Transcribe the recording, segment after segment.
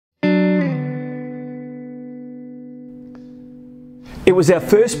It was our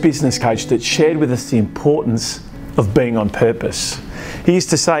first business coach that shared with us the importance of being on purpose. He used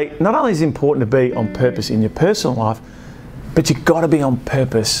to say, not only is it important to be on purpose in your personal life, but you've got to be on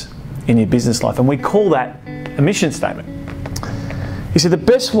purpose in your business life. And we call that a mission statement. He said the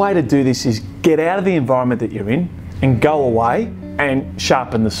best way to do this is get out of the environment that you're in and go away and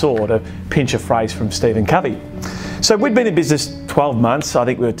sharpen the sword, to pinch a phrase from Stephen Covey. So we'd been in business 12 months. I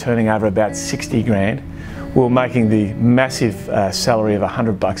think we were turning over about 60 grand. We were making the massive salary of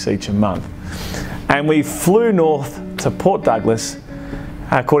 $100 each a month. And we flew north to Port Douglas,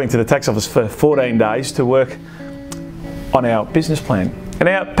 according to the tax office, for 14 days to work on our business plan. And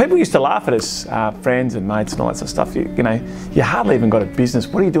our people used to laugh at us, friends and mates and all that sort of stuff. You know, you hardly even got a business.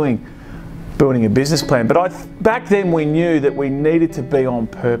 What are you doing building a business plan? But back then we knew that we needed to be on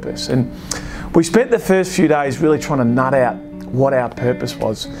purpose. And we spent the first few days really trying to nut out what our purpose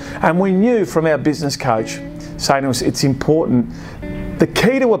was. And we knew from our business coach saying to us, it's important. The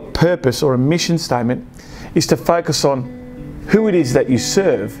key to a purpose or a mission statement is to focus on who it is that you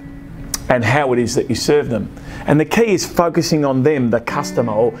serve and how it is that you serve them. And the key is focusing on them, the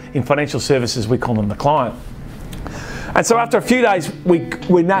customer, or in financial services we call them the client. And so after a few days we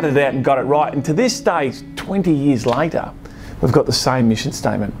nutted it out and got it right, and to this day, 20 years later, we've got the same mission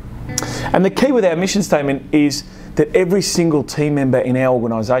statement. And the key with our mission statement is that every single team member in our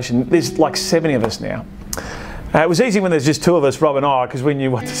organisation, there's like 70 of us now. It was easy when there's just 2 of us, Rob and I, because we knew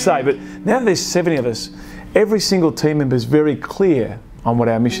what to say, but now there's 70 of us. Every single team member is very clear on what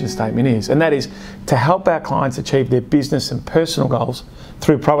our mission statement is, and that is to help our clients achieve their business and personal goals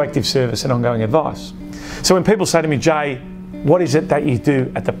through proactive service and ongoing advice. So when people say to me, Jay, what is it that you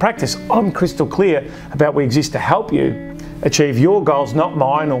do at the practice? I'm crystal clear about we exist to help you achieve your goals, not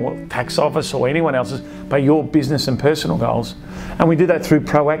mine or tax office or anyone else's, but your business and personal goals. And we do that through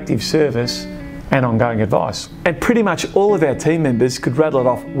proactive service and ongoing advice. And pretty much all of our team members could rattle it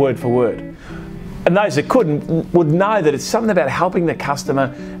off word for word. And those that couldn't would know that it's something about helping the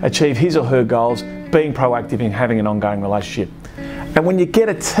customer achieve his or her goals, being proactive and having an ongoing relationship. And when you get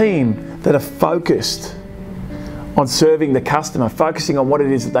a team that are focused on serving the customer, focusing on what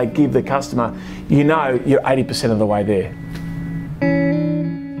it is that they give the customer, you know you're 80% of the way there.